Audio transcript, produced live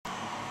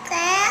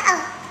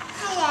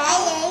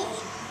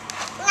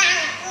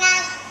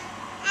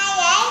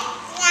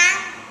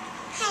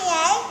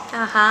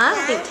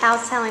I think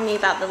Tal's telling me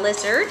about the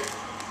lizard.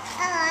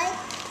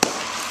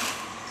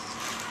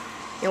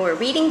 And we're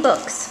reading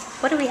books.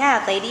 What do we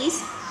have,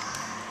 ladies?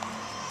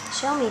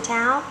 Show me,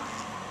 Tal.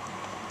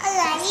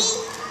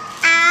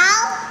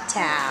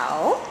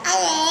 Tal.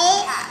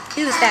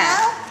 Who's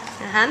that?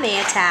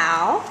 Mẹ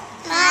Tal.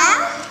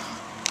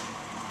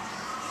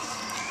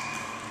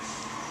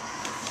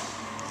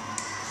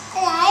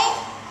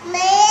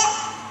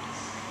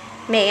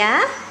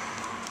 Mẹ.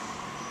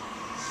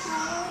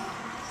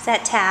 Is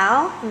that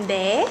Tal?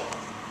 Bé.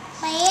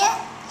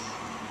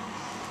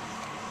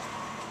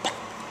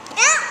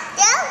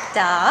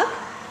 Dog.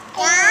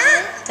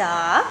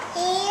 Dog.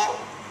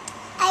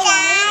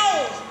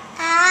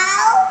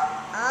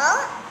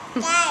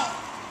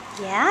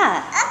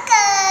 Yeah.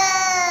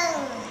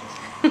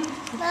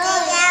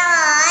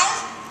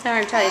 Sorry,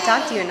 I'm trying to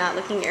talk to you and not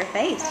looking at your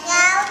face.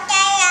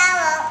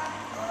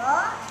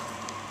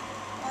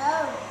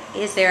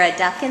 Is there a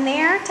duck in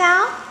there,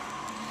 Tal?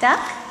 Duck?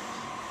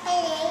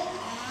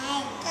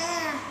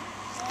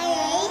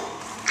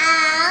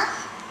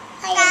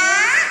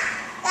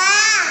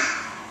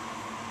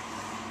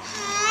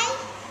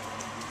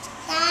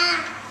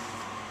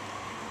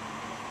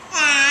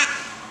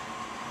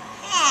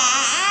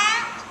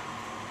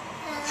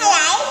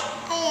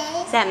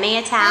 Is that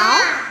Mẹ Tal?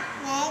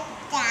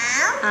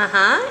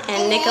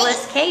 And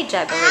Nicholas Cage,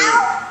 I believe.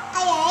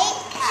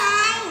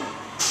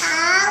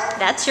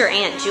 That's your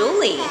Aunt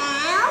Julie.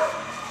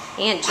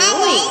 Aunt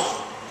Julie.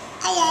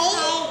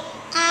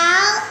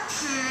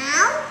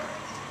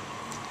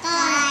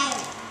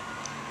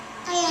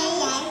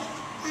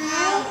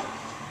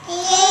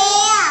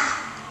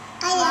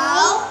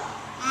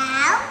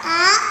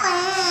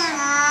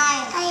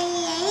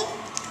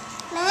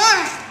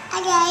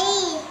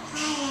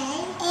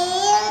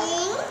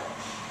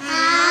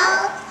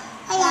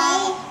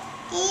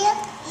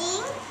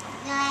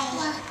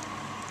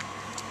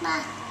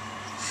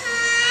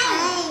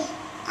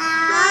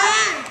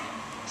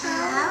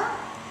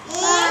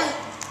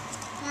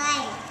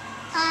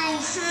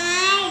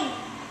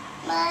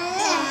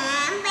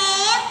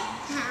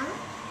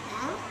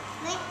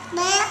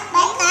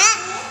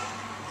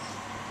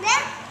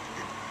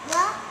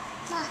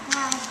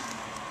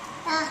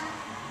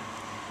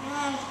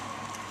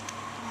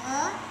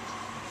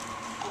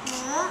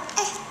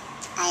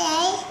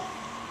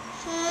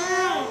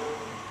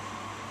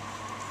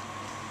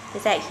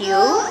 Is that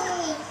Hugh?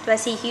 Do I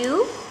see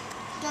Hugh?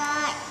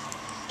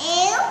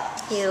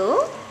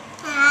 Hugh?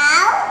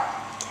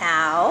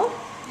 Tao?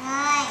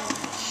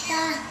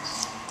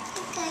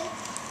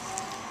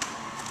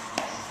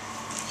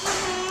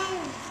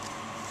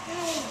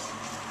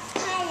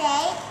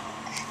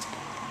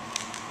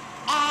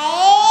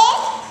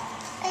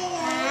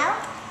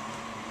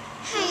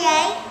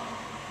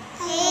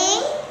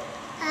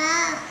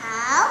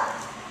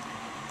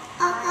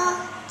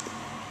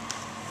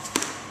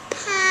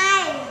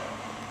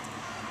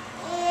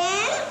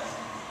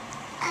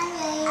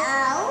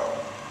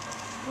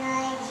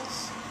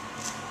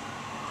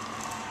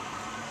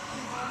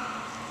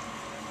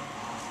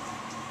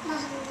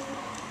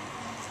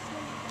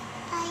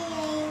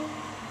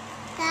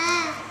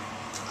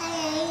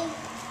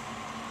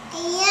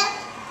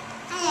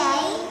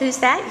 Who's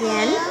that,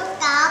 Yen?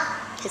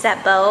 Is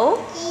that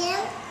Bo?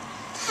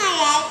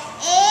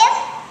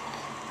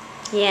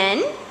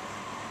 Yen?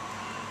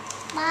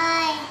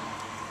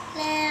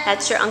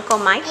 That's your Uncle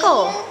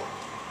Michael.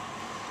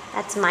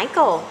 That's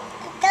Michael.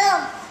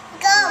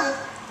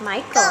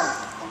 Michael.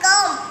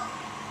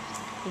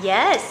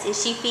 Yes.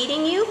 Is she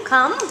feeding you?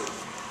 Come.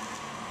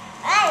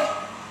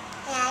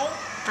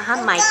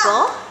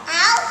 Michael.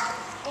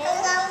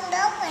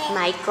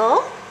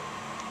 Michael.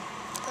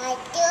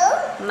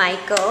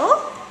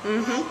 Michael.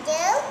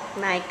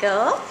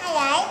 Michael.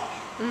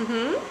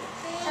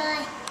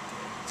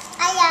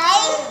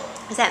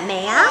 Is that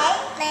Mẹ?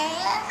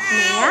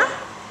 Mẹ?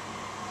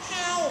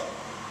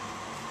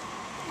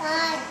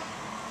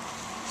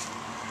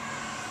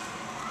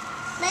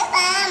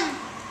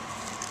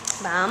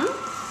 Bấm.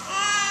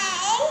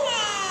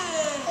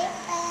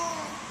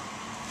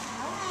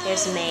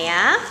 There's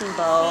Mẹ,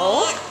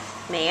 Bố.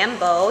 Mẹ,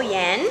 Bố,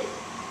 Yen.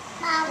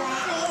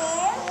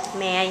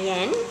 Mẹ,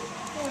 Yen.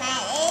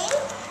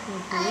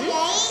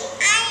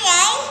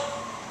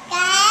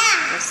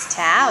 There's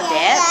Tao,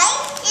 Deb.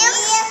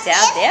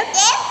 Tao, Deb.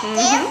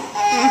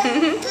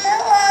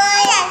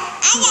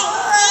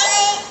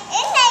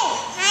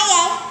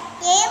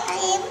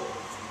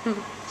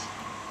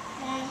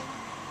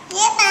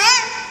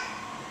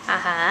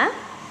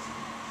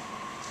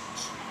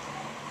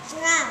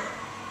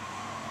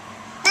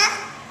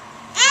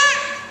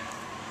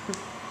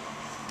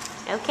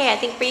 Okay, I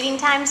think reading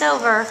time's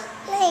over.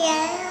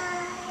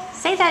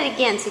 Say that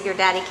again so your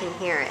daddy can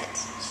hear it.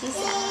 She's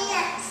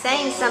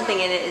saying something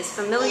and it is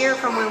familiar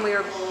from when we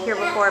were here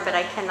before, but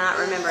I cannot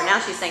remember. Now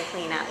she's saying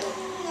clean up.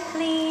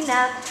 Clean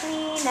up,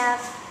 clean up.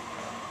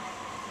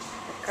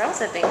 The girls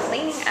have been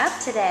cleaning up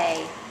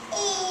today.